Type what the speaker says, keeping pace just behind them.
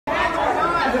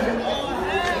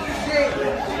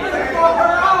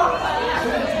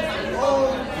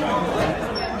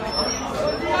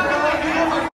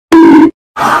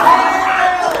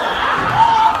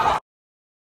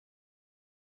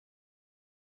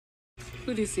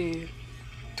Who this is?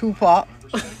 Tupac.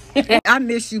 I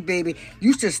miss you, baby.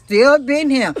 You should still been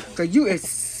him, cause you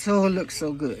look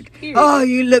so good. Here. Oh,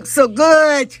 you look so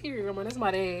good. Here, Grandma, that's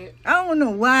my dad. I don't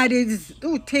know why they just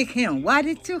take him. Why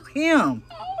they took him?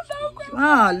 Oh no,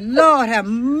 Grandma. Oh Lord, have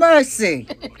mercy.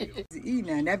 That's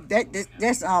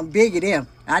big of them.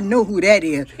 I know who that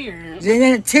is. Here. Then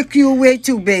it took you away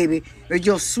too, baby, with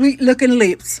your sweet looking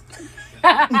lips.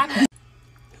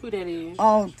 Who that is?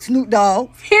 Snoop Dogg.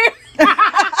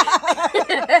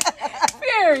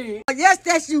 Period. Yes,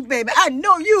 that's you, baby. I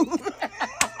know you.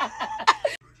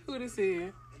 Who this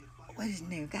is? What is his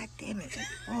name? God damn it.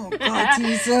 Oh, God,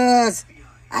 Jesus.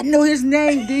 I know his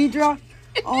name, Deidre.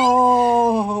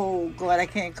 Oh, God, I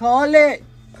can't call it.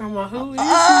 Grandma, who is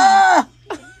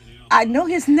I know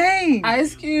his name.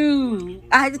 Ice Cube.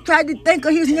 I tried to think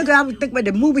of his nigga. I was thinking about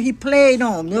the movie he played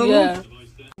on. You know? Yeah.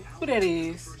 Who that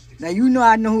is? Now, you know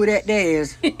I know who that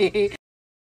is.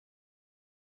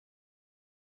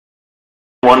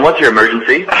 What's your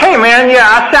emergency? Hey man,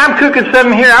 yeah, I'm cooking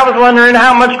something here. I was wondering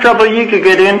how much trouble you could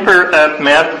get in for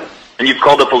meth. And you've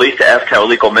called the police to ask how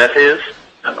illegal meth is?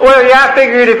 Well, yeah, I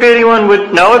figured if anyone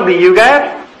would know, it'd be you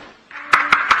guys.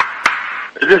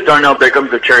 Is this Darnell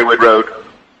Bickham's of Cherrywood Road?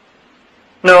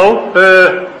 No,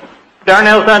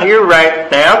 Darnell's not here right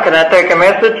now. Can I take a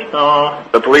message?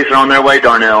 The police are on their way,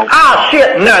 Darnell. Oh,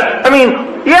 shit, nuts. I mean,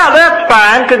 yeah, that's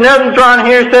fine, because nothing's wrong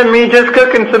here sending me just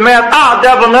cooking some meth. Oh,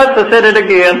 double nuts, I said it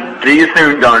again. See you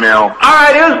soon, Darnell. All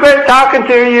right, it was great talking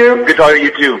to you. Good talking to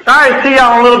you, too. All right, see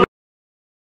y'all in a little bit.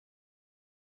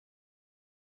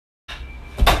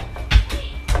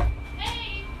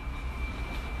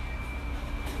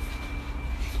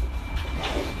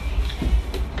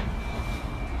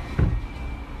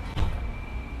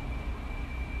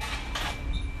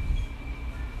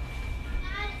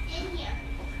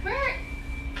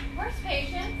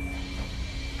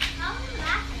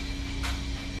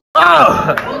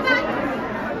 Oh!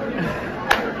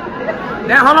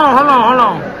 Now, hold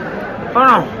on.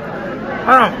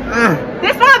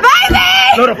 This my baby!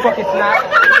 No, the fuck it's not.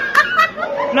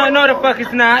 No, the fuck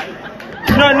it's not.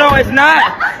 No, it's not.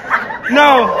 No.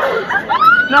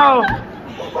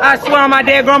 I swear on my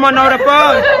dead grandma, no, the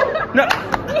fuck. No.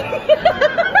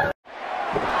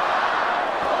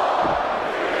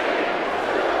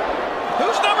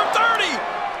 Who's number 30?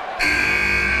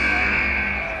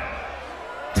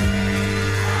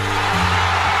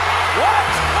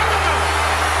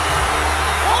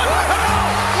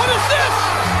 What is this?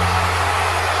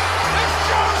 It's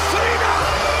John Cena!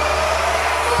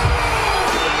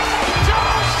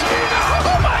 John Cena!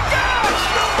 Oh my gosh!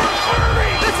 Number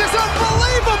 30! This is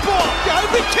unbelievable! You gotta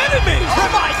be kidding me! Oh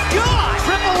my God!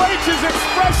 Triple H's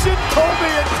expression told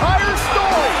the entire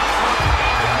story!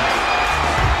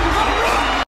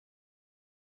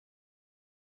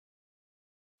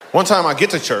 One time I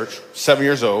get to church, 7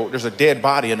 years old, there's a dead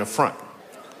body in the front.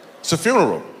 It's a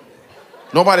funeral.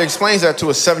 Nobody explains that to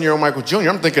a 7-year-old Michael Jr.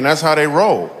 I'm thinking that's how they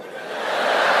roll.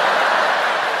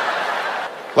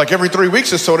 Like every 3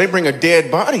 weeks or so, they bring a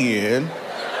dead body in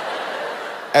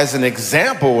as an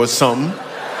example or something.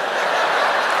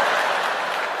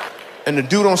 And the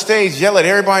dude on stage yell at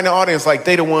everybody in the audience like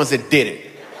they the ones that did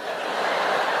it.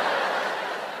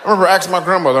 I remember asking my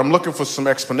grandmother, I'm looking for some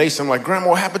explanation. I'm like, Grandma,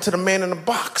 what happened to the man in the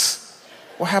box?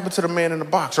 What happened to the man in the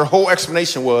box? Her whole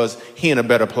explanation was, he in a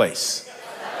better place.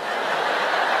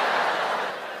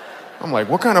 I'm like,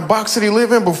 what kind of box did he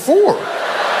live in before?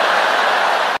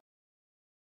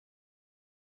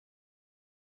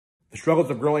 The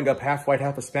Struggles of Growing Up Half White,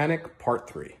 Half Hispanic, Part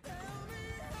 3.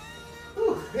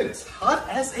 Ooh, it is hot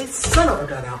as a son of a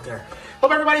gun out there.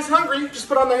 Hope everybody's hungry. Just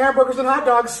put on the hamburgers and hot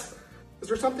dogs. Is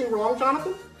there something wrong,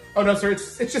 Jonathan? Oh no, sir,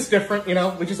 it's just different, you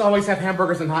know? We just always have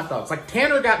hamburgers and hot dogs. Like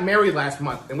Tanner got married last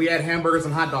month and we had hamburgers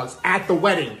and hot dogs at the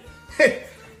wedding.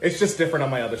 It's just different on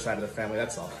my other side of the family,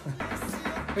 that's all.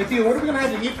 Hey, Tio, what are we gonna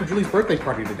have to eat for Julie's birthday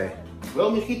party today?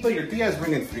 Well, mijito, your tia is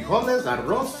bringing frijoles,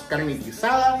 arroz, carne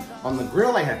guisada. On the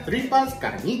grill, I have tripas,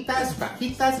 carnitas,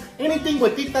 fajitas. Anything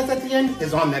with titas at the end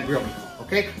is on that grill, mijo,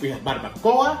 okay? We have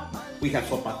barbacoa, we have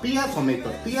sopapillas, homemade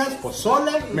tortillas,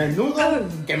 pozole, menudo.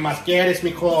 ¿Qué más quieres,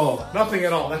 mijo? Nothing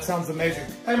at all, that sounds amazing.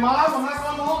 Hey, Mom, I'm not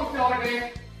coming home with y'all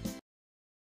today.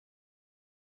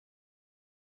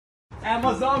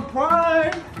 Amazon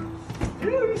Prime!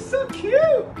 Dude, you're so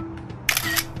cute!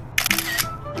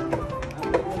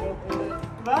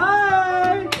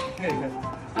 Bye! Hey,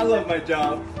 I love my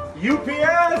job.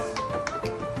 UPS!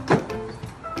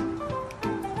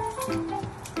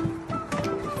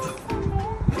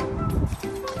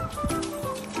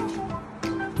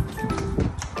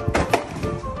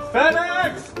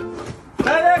 FedEx!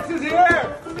 FedEx is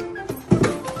here!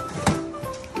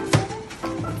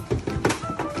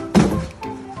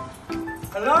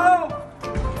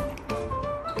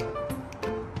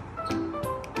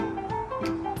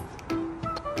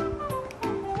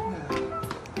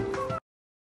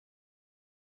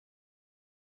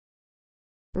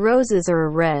 Roses are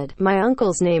red. My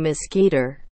uncle's name is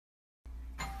Skeeter.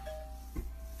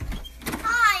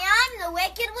 Hi, I'm the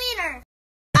Wicked Wiener.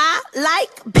 I like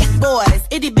big boys,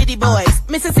 itty bitty boys,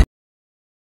 Mississippi.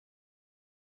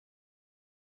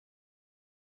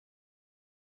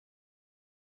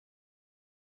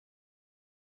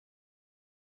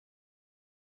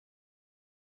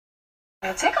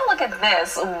 Take a look at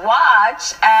this.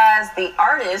 Watch as the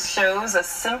artist shows a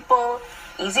simple,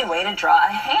 easy way to draw a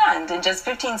hand. In just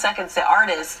 15 seconds, the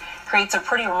artist creates a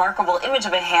pretty remarkable image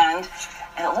of a hand,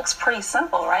 and it looks pretty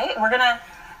simple, right? We're gonna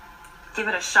give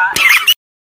it a shot.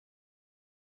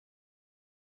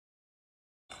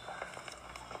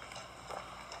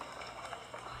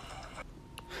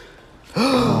 I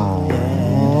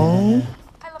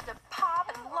love to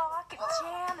pop and lock and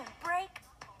jam and break.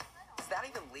 Is that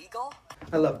even legal?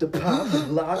 I love to pop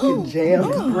and lock and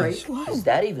jam and break. Is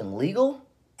that even legal?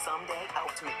 Someday, I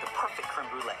hope to make the perfect creme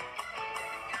brulee.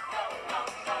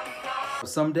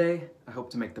 Someday, I hope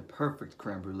to make the perfect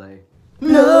creme brulee.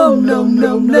 No, no,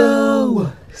 no,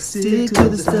 no. Stick to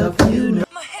the stuff you know.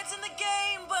 My head's in the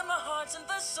game, but my heart's in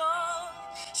the song.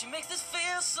 She makes this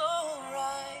feel so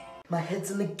right. My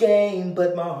head's in the game,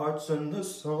 but my heart's in the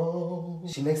song.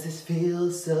 She makes this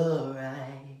feel so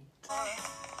right.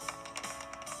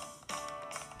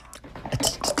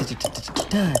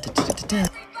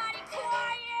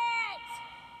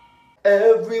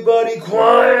 Everybody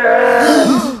quiet!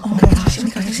 Oh my gosh,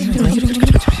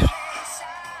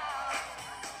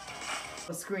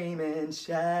 scream and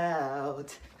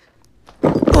shout.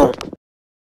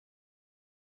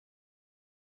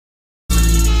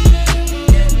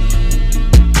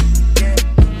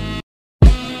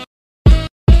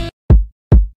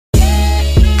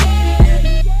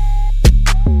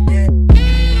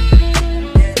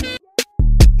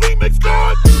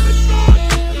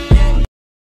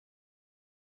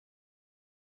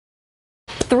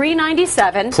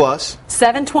 $397 plus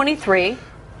 $723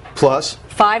 plus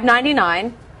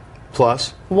 $599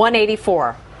 plus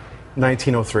 $184.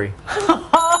 1903.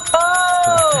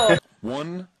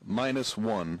 1 minus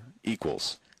 1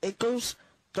 equals. Equals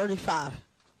 35.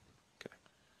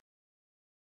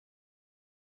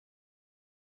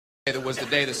 That was the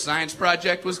day the science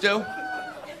project was due.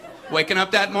 Waking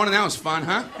up that morning, that was fun,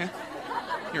 huh? Yeah.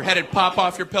 Your head would pop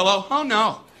off your pillow. Oh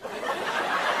no.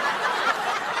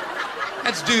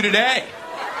 That's due today.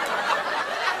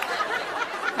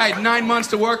 I had 9 months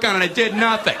to work on it. I did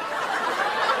nothing.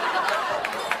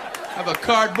 I have a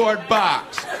cardboard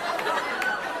box.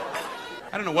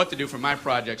 I don't know what to do for my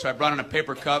project, so I brought in a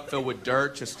paper cup filled with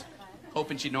dirt, just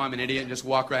hoping she'd know I'm an idiot and just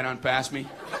walk right on past me.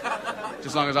 Just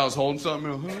as long as I was holding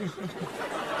something.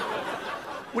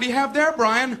 What do you have there,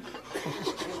 Brian?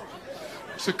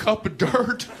 It's a cup of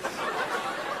dirt.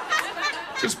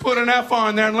 Just put an F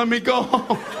on there and let me go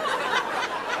home.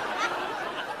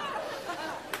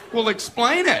 Well,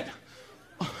 explain it.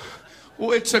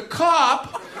 Well, it's a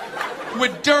cup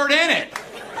with dirt in it.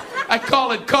 I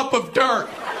call it cup of dirt.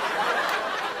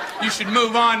 You should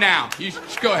move on now. You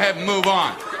should go ahead and move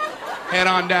on. Head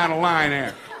on down the line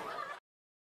there.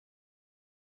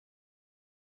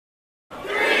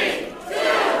 3, 2, 1.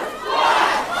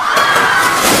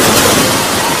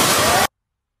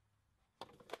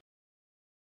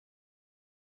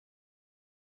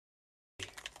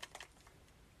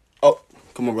 Oh,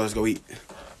 come on, bro, let's go eat.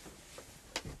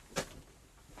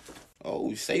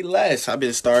 Oh, say less. I've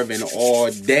been starving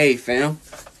all day, fam.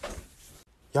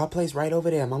 Y'all place right over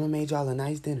there. Mama made y'all a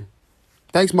nice dinner.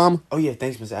 Thanks, Mama. Oh, yeah,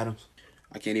 thanks, Miss Adams.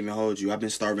 I can't even hold you. I've been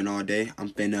starving all day. I'm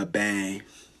finna bang.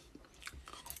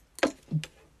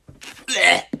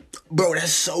 Blech. Bro,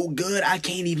 that's so good. I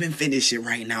can't even finish it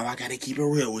right now. I gotta keep it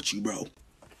real with you, bro.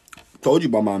 Told you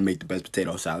my mom make the best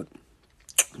potato salad.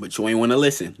 But you ain't want to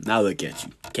listen. Now look at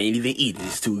you. Can't even eat it.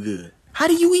 It's too good. How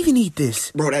do you even eat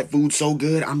this? Bro, that food's so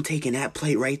good. I'm taking that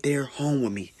plate right there home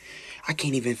with me. I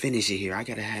can't even finish it here. I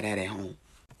gotta have that at home.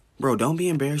 Bro, don't be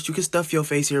embarrassed. You can stuff your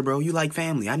face here, bro. You like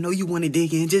family. I know you want to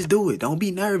dig in. Just do it. Don't be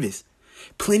nervous.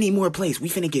 Plenty more plates. We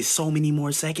finna get so many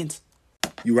more seconds.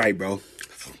 You right, bro.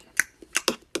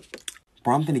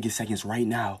 Bro, I'm finna get seconds right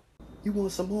now. You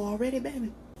want some more already,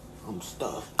 baby? I'm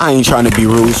stuffed. I ain't trying to be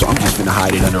rude, so I'm just finna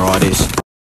hide it under all this.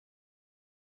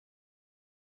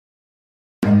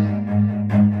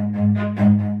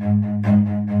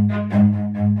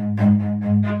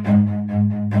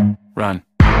 Run.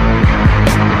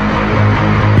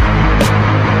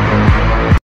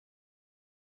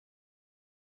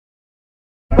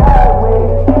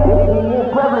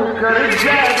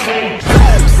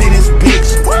 See this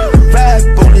bitch, ride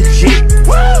for the Jeep,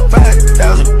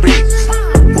 5,000 bricks.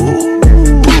 Ooh.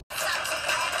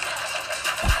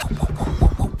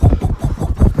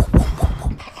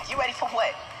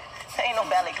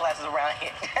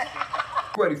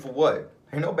 what?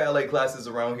 Ain't no ballet classes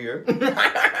around here. I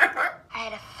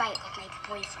had a fight with my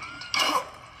boyfriend.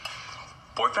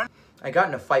 Boyfriend? I got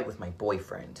in a fight with my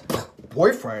boyfriend.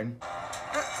 Boyfriend?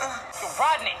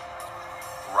 Rodney.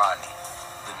 Rodney,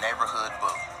 the neighborhood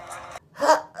bully.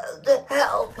 The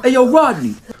hell? Hey, yo,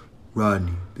 Rodney.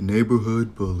 Rodney, the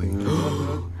neighborhood bully.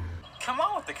 Come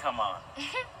on with the come on.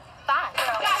 Fine.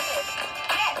 Got this.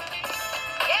 Yes.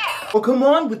 Yeah. Well, come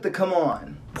on with the come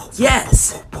on.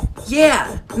 Yes.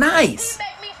 Yeah. Nice.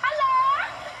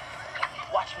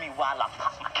 Watch me while I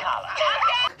pop my collar.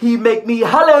 He make me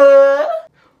holler.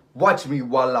 Watch me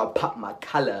while I pop my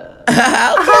collar.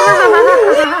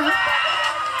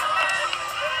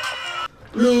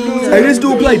 Hey, this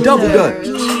dude play double dutch.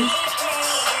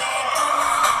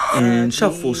 And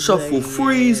shuffle, shuffle,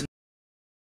 freeze.